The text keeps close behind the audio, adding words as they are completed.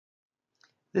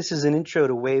This is an intro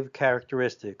to wave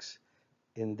characteristics.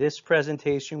 In this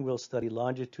presentation, we'll study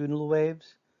longitudinal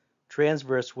waves,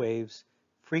 transverse waves,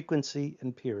 frequency,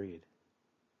 and period.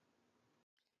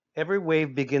 Every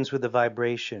wave begins with a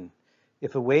vibration.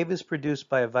 If a wave is produced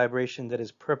by a vibration that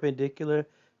is perpendicular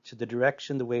to the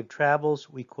direction the wave travels,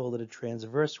 we call it a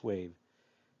transverse wave.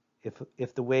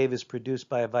 If the wave is produced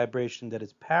by a vibration that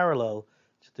is parallel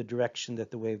to the direction that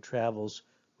the wave travels,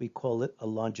 we call it a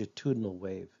longitudinal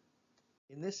wave.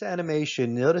 In this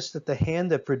animation, notice that the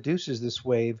hand that produces this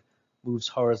wave moves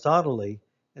horizontally,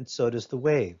 and so does the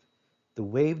wave. The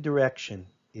wave direction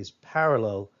is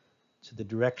parallel to the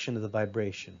direction of the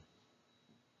vibration.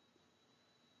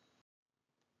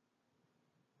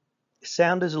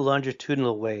 Sound is a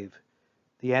longitudinal wave.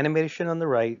 The animation on the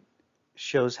right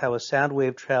shows how a sound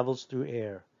wave travels through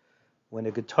air. When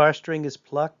a guitar string is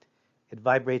plucked, it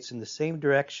vibrates in the same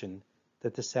direction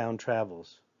that the sound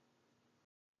travels.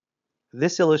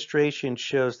 This illustration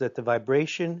shows that the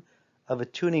vibration of a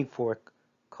tuning fork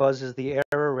causes the air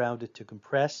around it to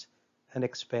compress and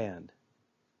expand.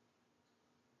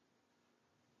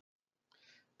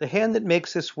 The hand that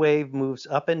makes this wave moves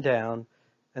up and down,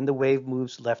 and the wave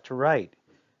moves left to right.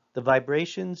 The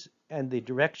vibrations and the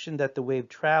direction that the wave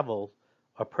travels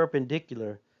are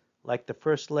perpendicular, like the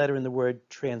first letter in the word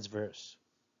transverse.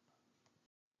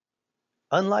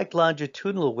 Unlike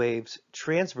longitudinal waves,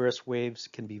 transverse waves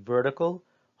can be vertical,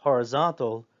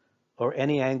 horizontal, or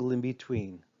any angle in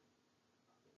between.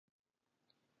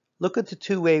 Look at the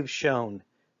two waves shown.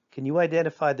 Can you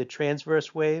identify the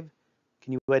transverse wave?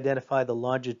 Can you identify the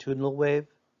longitudinal wave?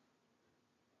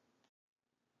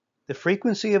 The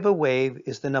frequency of a wave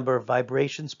is the number of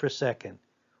vibrations per second,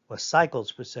 or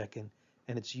cycles per second,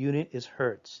 and its unit is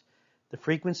hertz. The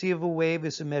frequency of a wave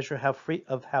is a measure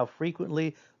of how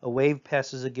frequently a wave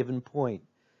passes a given point.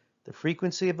 The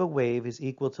frequency of a wave is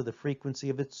equal to the frequency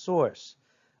of its source.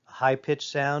 A high-pitched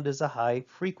sound is a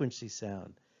high-frequency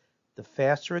sound. The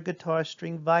faster a guitar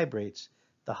string vibrates,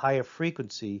 the higher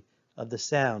frequency of the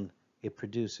sound it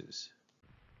produces.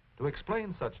 To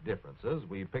explain such differences,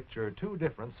 we picture two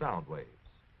different sound waves.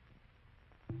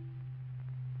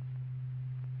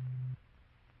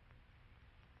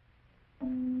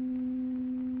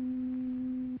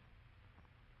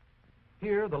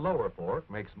 Here, the lower fork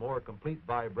makes more complete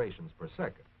vibrations per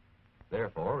second.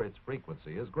 Therefore, its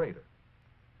frequency is greater.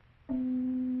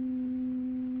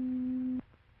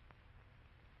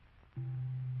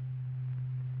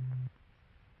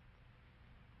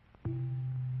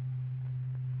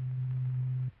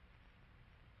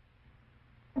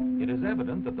 It is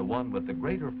evident that the one with the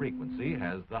greater frequency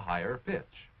has the higher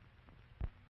pitch.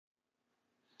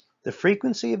 The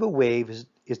frequency of a wave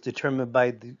is determined by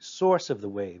the source of the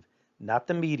wave, not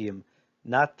the medium,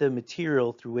 not the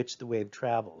material through which the wave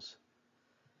travels.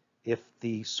 If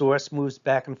the source moves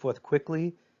back and forth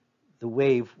quickly, the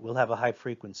wave will have a high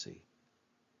frequency.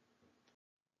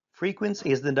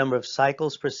 Frequency is the number of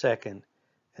cycles per second,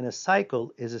 and a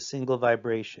cycle is a single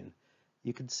vibration.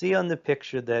 You can see on the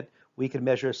picture that we can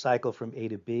measure a cycle from A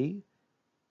to B,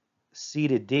 C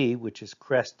to D, which is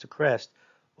crest to crest,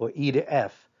 or E to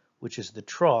F, which is the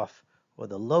trough or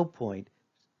the low point,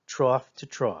 trough to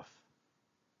trough.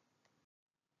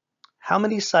 How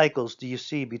many cycles do you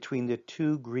see between the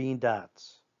two green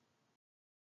dots?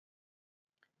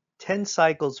 10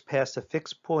 cycles pass a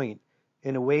fixed point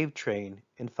in a wave train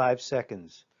in 5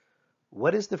 seconds.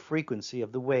 What is the frequency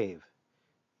of the wave?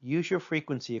 Use your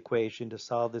frequency equation to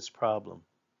solve this problem.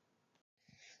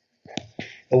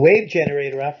 A wave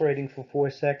generator operating for 4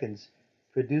 seconds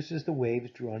produces the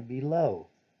waves drawn below.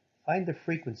 Find the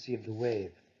frequency of the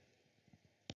wave.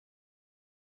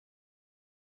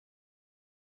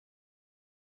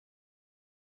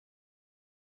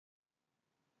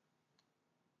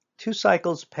 Two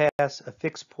cycles pass a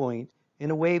fixed point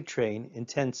in a wave train in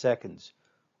 10 seconds.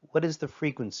 What is the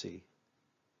frequency?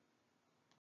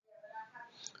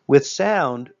 With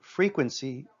sound,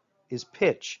 frequency is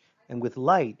pitch, and with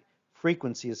light,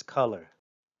 frequency is color.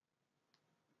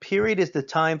 Period is the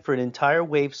time for an entire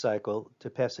wave cycle to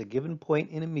pass a given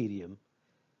point in a medium.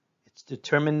 It's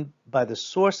determined by the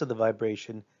source of the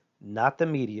vibration, not the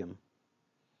medium.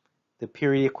 The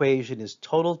period equation is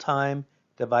total time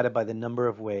divided by the number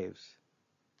of waves.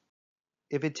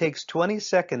 If it takes 20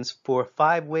 seconds for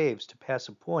 5 waves to pass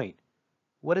a point,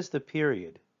 what is the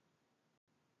period?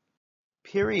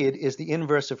 Period is the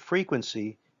inverse of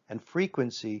frequency, and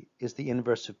frequency is the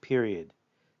inverse of period.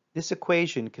 This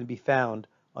equation can be found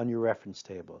on your reference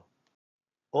table.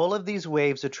 All of these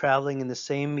waves are traveling in the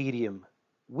same medium.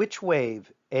 Which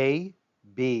wave, A,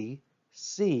 B,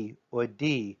 C, or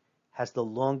D, has the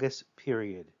longest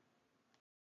period?